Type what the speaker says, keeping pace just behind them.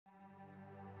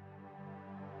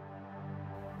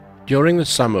During the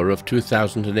summer of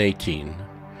 2018,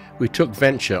 we took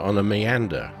venture on a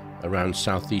meander around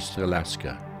southeast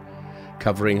Alaska,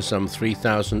 covering some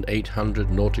 3,800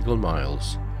 nautical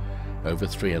miles over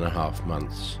 3.5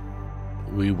 months.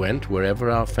 We went wherever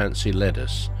our fancy led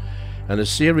us, and a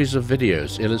series of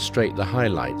videos illustrate the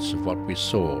highlights of what we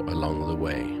saw along the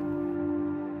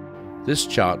way. This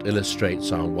chart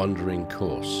illustrates our wandering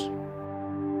course.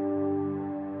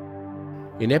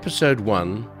 In episode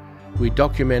 1, we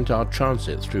document our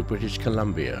transit through British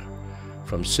Columbia,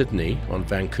 from Sydney on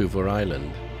Vancouver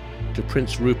Island to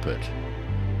Prince Rupert,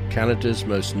 Canada's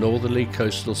most northerly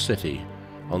coastal city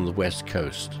on the west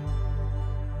coast.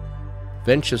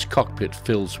 Venture's cockpit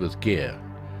fills with gear,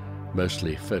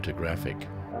 mostly photographic.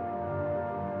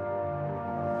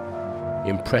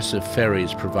 Impressive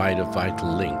ferries provide a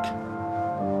vital link.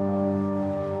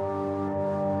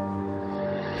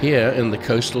 Here in the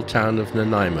coastal town of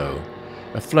Nanaimo,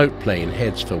 a float plane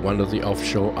heads for one of the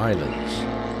offshore islands.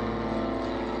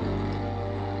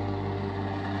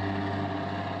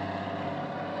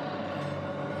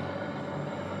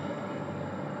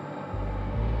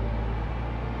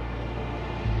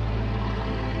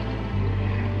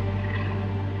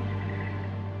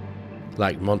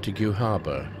 Like Montague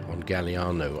Harbour on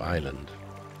Galiano Island.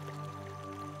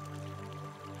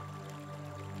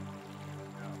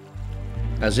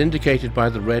 As indicated by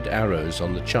the red arrows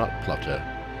on the chart plotter,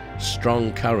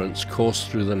 strong currents course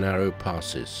through the narrow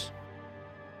passes.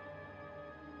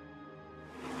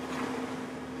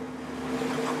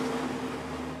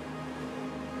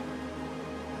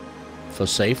 For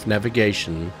safe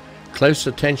navigation, close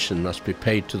attention must be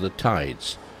paid to the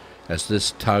tides, as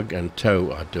this tug and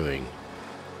tow are doing.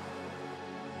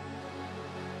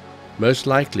 Most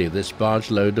likely this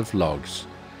barge load of logs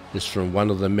is from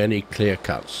one of the many clear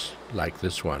cuts like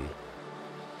this one.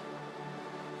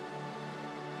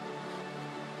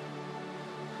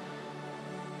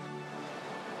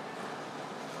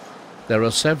 There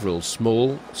are several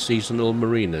small seasonal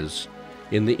marinas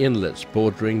in the inlets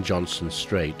bordering Johnson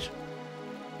Strait.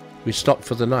 We stopped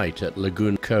for the night at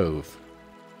Lagoon Cove.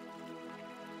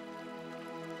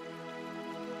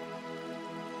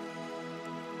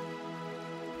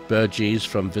 Burgees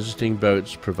from visiting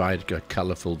boats provide a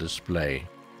colourful display.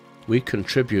 We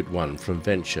contribute one from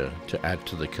Venture to add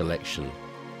to the collection.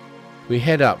 We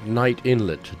head up Knight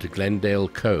Inlet to Glendale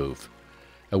Cove,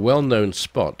 a well-known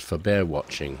spot for bear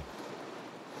watching.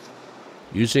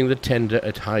 Using the tender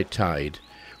at high tide,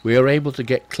 we are able to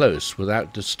get close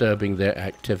without disturbing their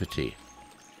activity.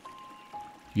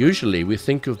 Usually we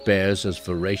think of bears as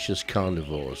voracious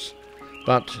carnivores,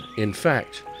 but in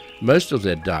fact, most of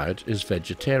their diet is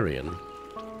vegetarian.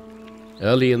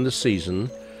 Early in the season,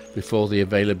 before the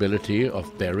availability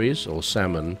of berries or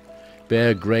salmon,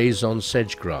 bear graze on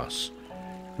sedge grass,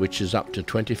 which is up to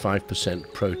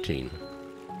 25% protein.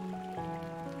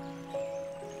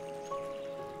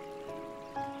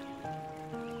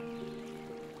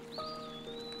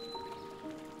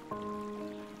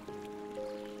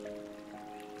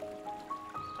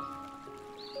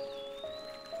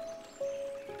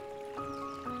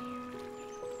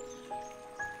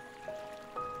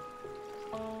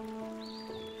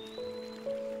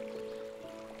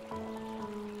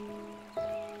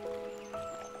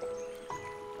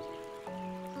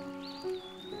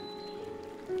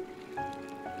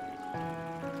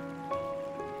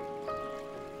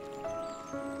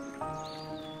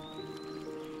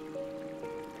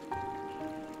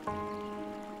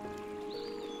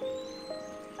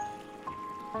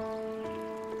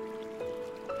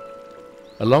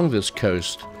 Along this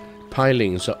coast,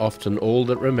 pilings are often all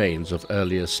that remains of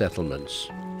earlier settlements.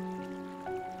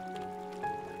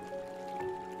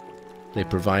 They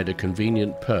provide a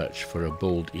convenient perch for a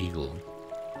bald eagle.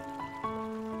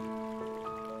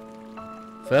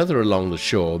 Further along the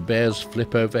shore, bears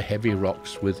flip over heavy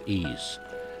rocks with ease,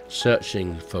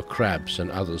 searching for crabs and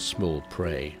other small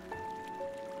prey.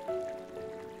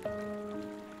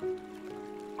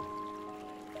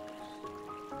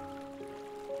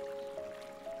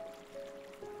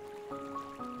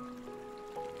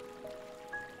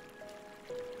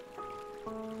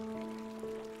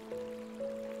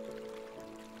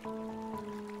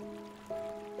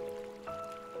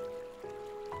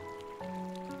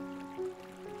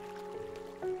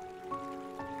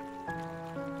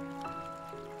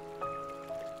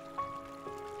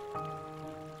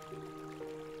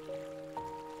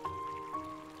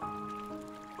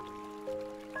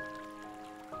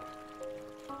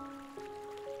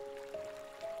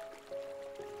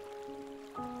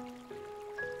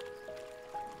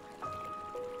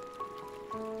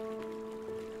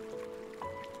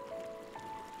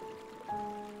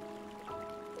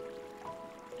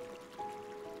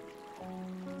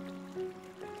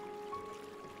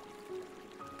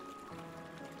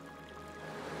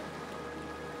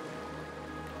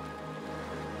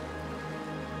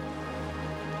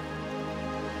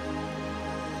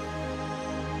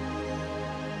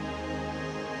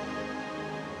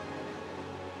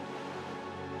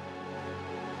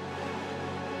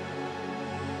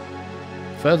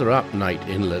 Further up Knight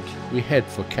Inlet, we head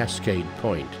for Cascade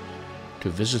Point to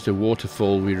visit a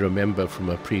waterfall we remember from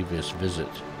a previous visit.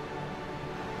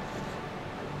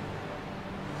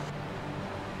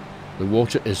 The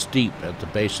water is deep at the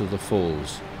base of the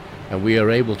falls, and we are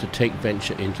able to take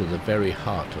venture into the very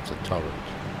heart of the torrent.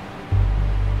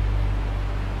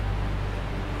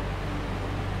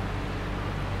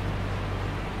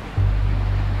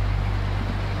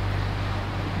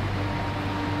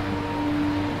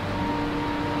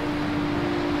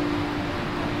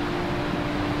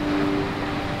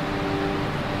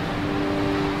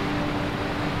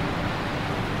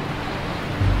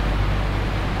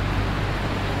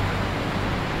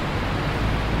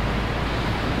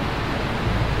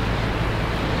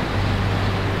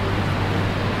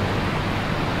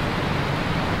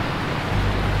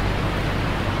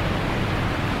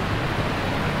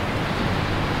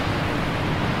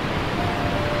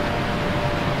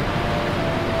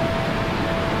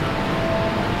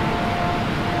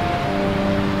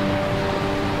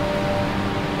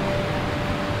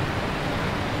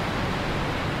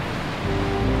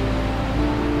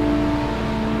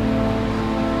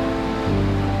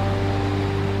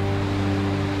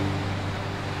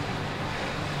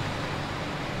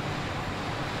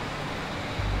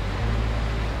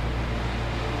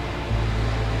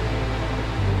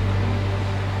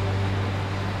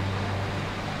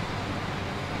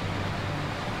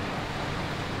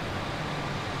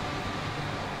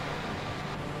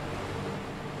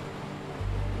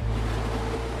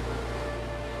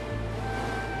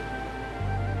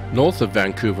 North of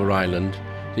Vancouver Island,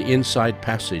 the Inside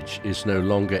Passage is no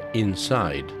longer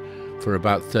inside for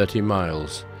about 30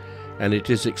 miles, and it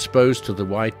is exposed to the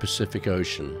wide Pacific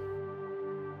Ocean.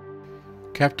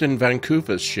 Captain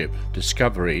Vancouver's ship,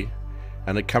 Discovery,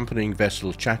 and accompanying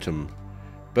vessel Chatham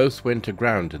both went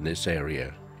aground in this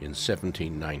area in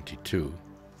 1792.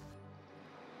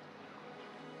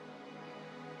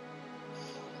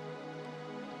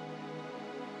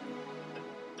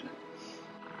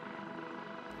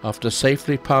 After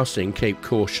safely passing Cape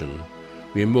Caution,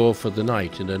 we moor for the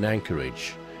night in an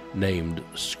anchorage named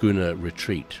Schooner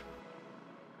Retreat.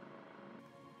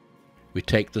 We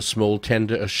take the small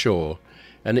tender ashore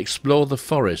and explore the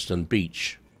forest and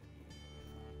beach.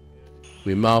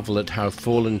 We marvel at how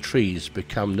fallen trees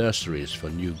become nurseries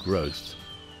for new growth.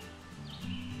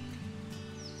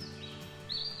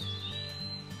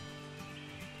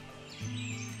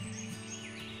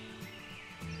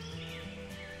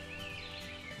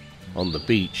 On the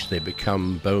beach, they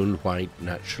become bone-white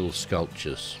natural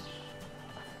sculptures.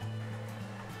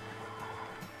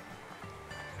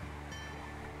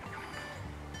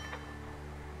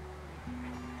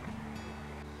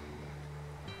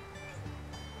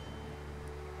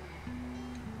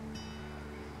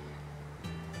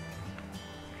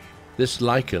 This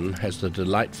lichen has the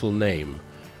delightful name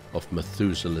of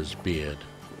Methuselah's beard.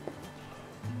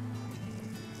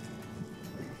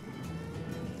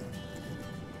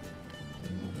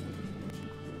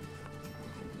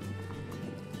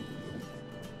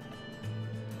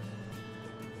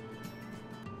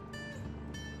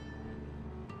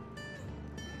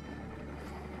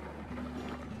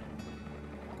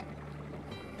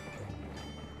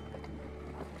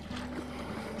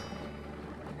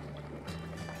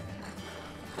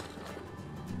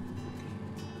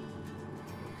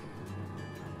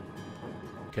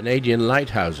 Canadian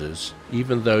lighthouses,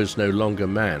 even those no longer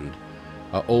manned,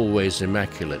 are always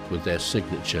immaculate with their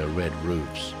signature red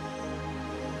roofs.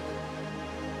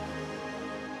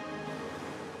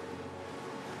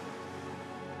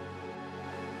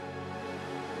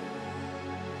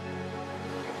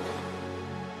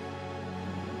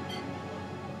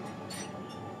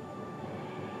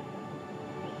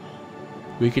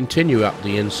 We continue up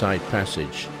the Inside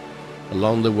Passage.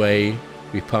 Along the way,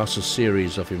 we pass a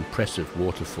series of impressive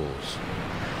waterfalls.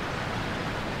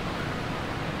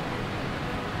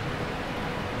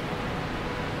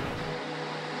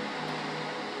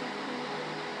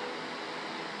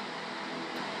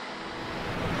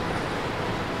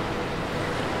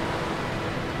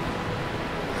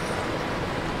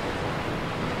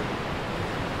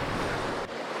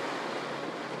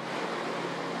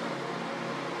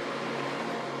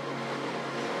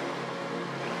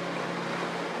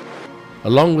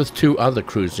 Along with two other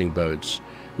cruising boats,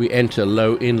 we enter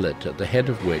Low Inlet, at the head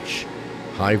of which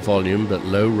high volume but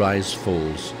low rise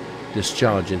falls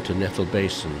discharge into Nettle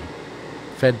Basin,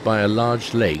 fed by a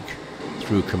large lake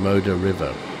through Comoda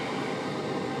River.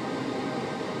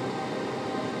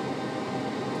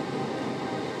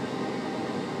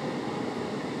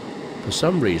 For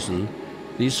some reason,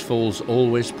 these falls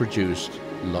always produced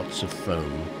lots of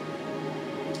foam.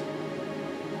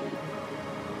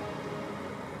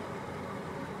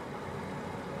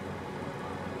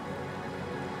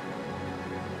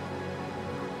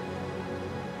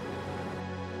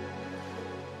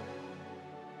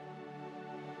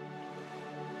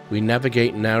 We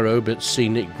navigate narrow but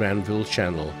scenic Granville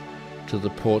Channel to the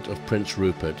port of Prince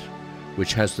Rupert,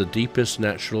 which has the deepest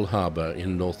natural harbour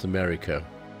in North America.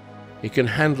 It can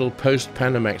handle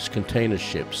post-Panamax container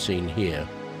ships seen here.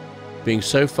 Being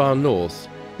so far north,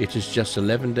 it is just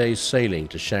 11 days sailing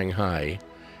to Shanghai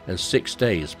and 6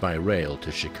 days by rail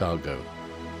to Chicago.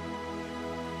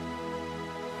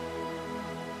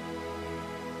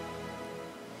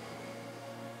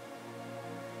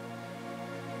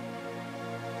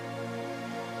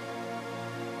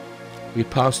 We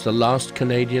passed the last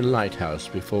Canadian lighthouse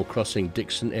before crossing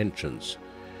Dixon Entrance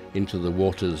into the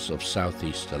waters of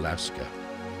southeast Alaska.